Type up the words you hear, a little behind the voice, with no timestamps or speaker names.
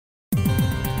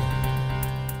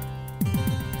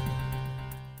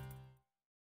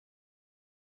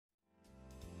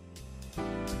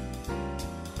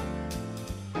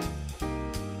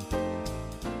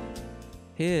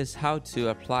Here is how to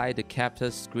apply the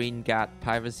Capdase ScreenGUARD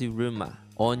Privacy ROAMER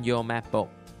on your MacBook.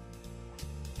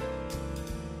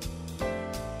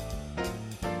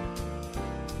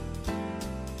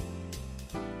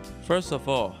 First of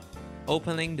all,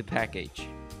 opening the package,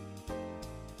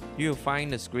 you'll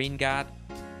find the ScreenGUARD,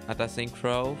 Adhesive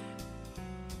cloth,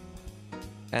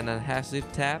 and adhesive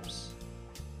tabs,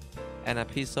 and a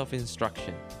piece of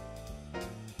instruction.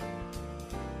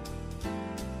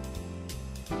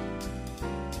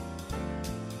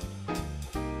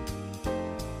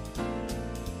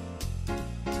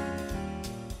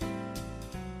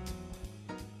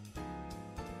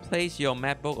 Place your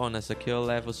MacBook on a secure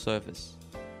level surface.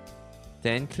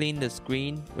 Then clean the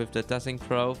screen with the Adhesive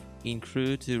cloth,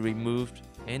 include to remove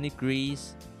any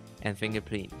grease and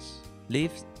fingerprints.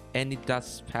 Leave any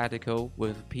dust particle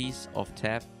with a piece of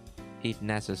tape if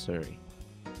necessary.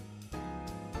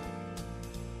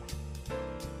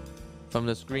 From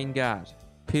the ScreenGUARD,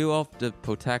 peel off the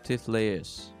protective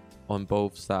layers on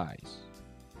both sides.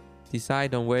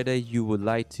 Decide on whether you would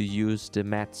like to use the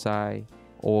matte side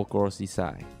or glossy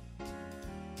side.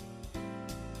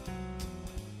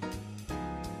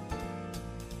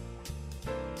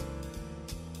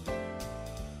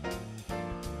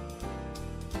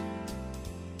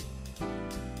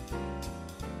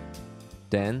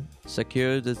 Then,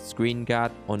 secure the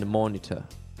ScreenGUARD on the monitor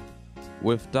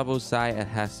with double-side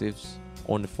adhesives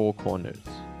on the four corners.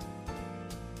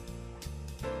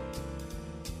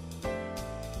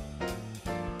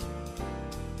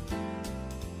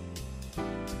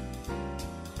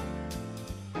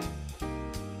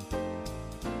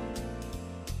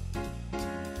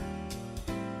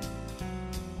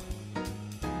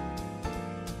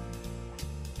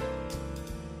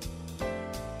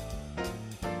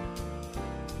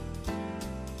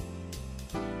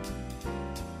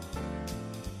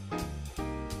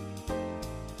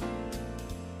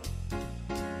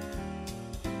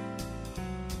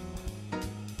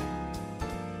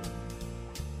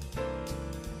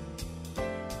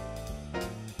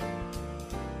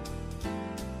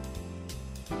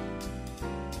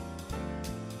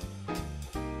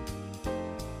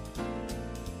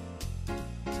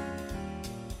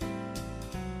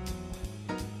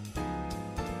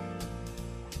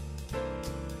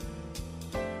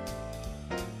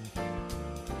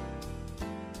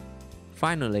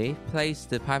 Finally, place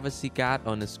the Privacy Guard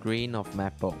on the screen of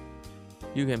MacBook.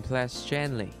 You can press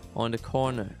gently on the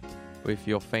corner with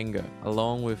your finger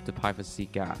along with the Privacy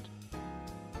Guard.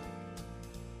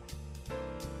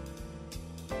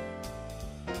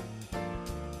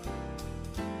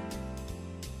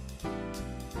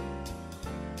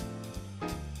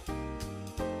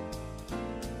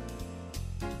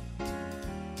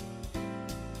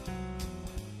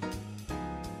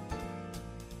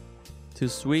 To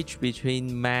switch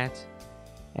between matte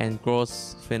and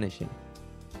gloss finishing,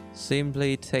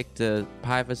 simply take the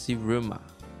Privacy ROAMER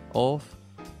off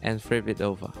and flip it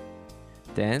over.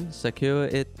 Then secure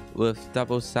it with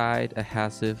double-side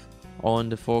adhesive on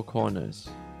the four corners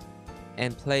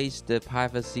and place the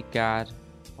Privacy Guard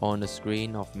on the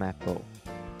screen of MacBook.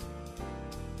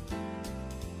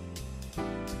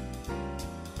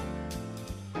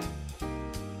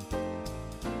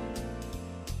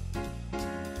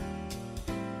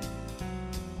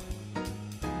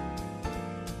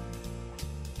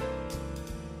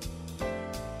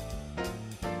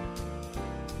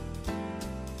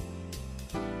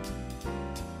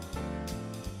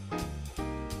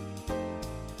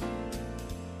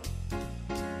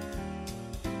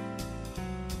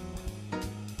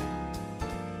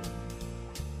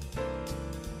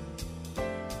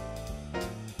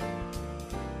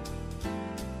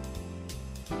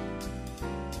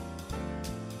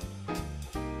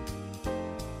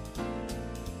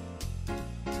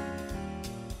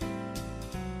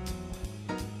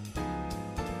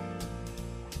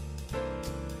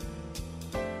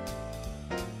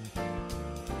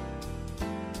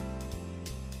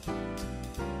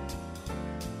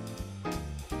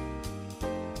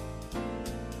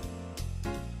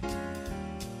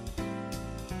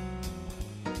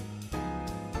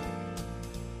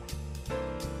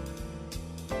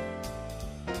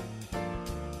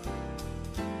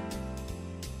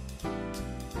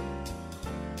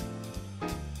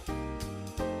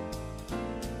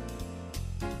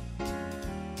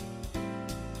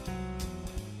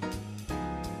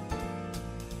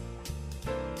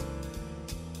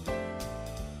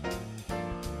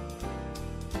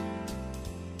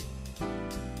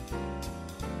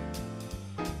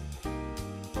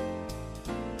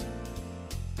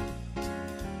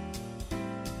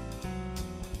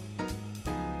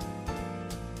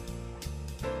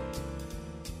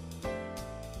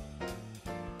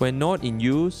 When not in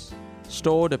use,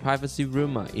 store the privacy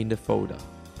rumor in the folder.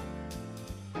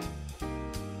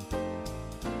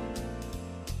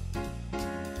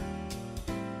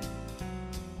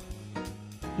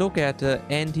 Look at the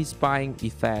anti-spying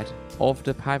effect of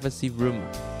the privacy rumor.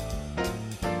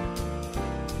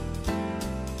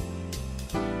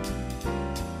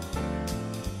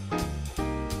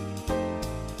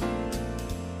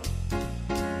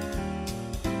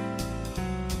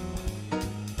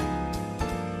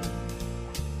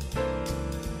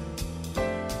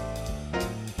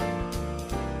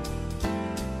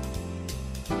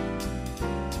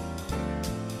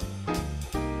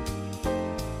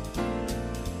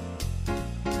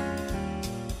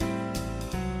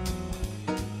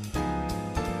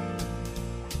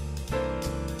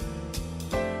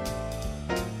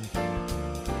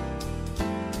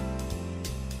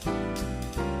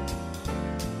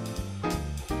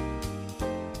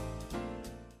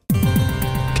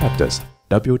 Capdase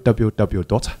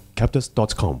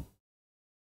www.capdase.com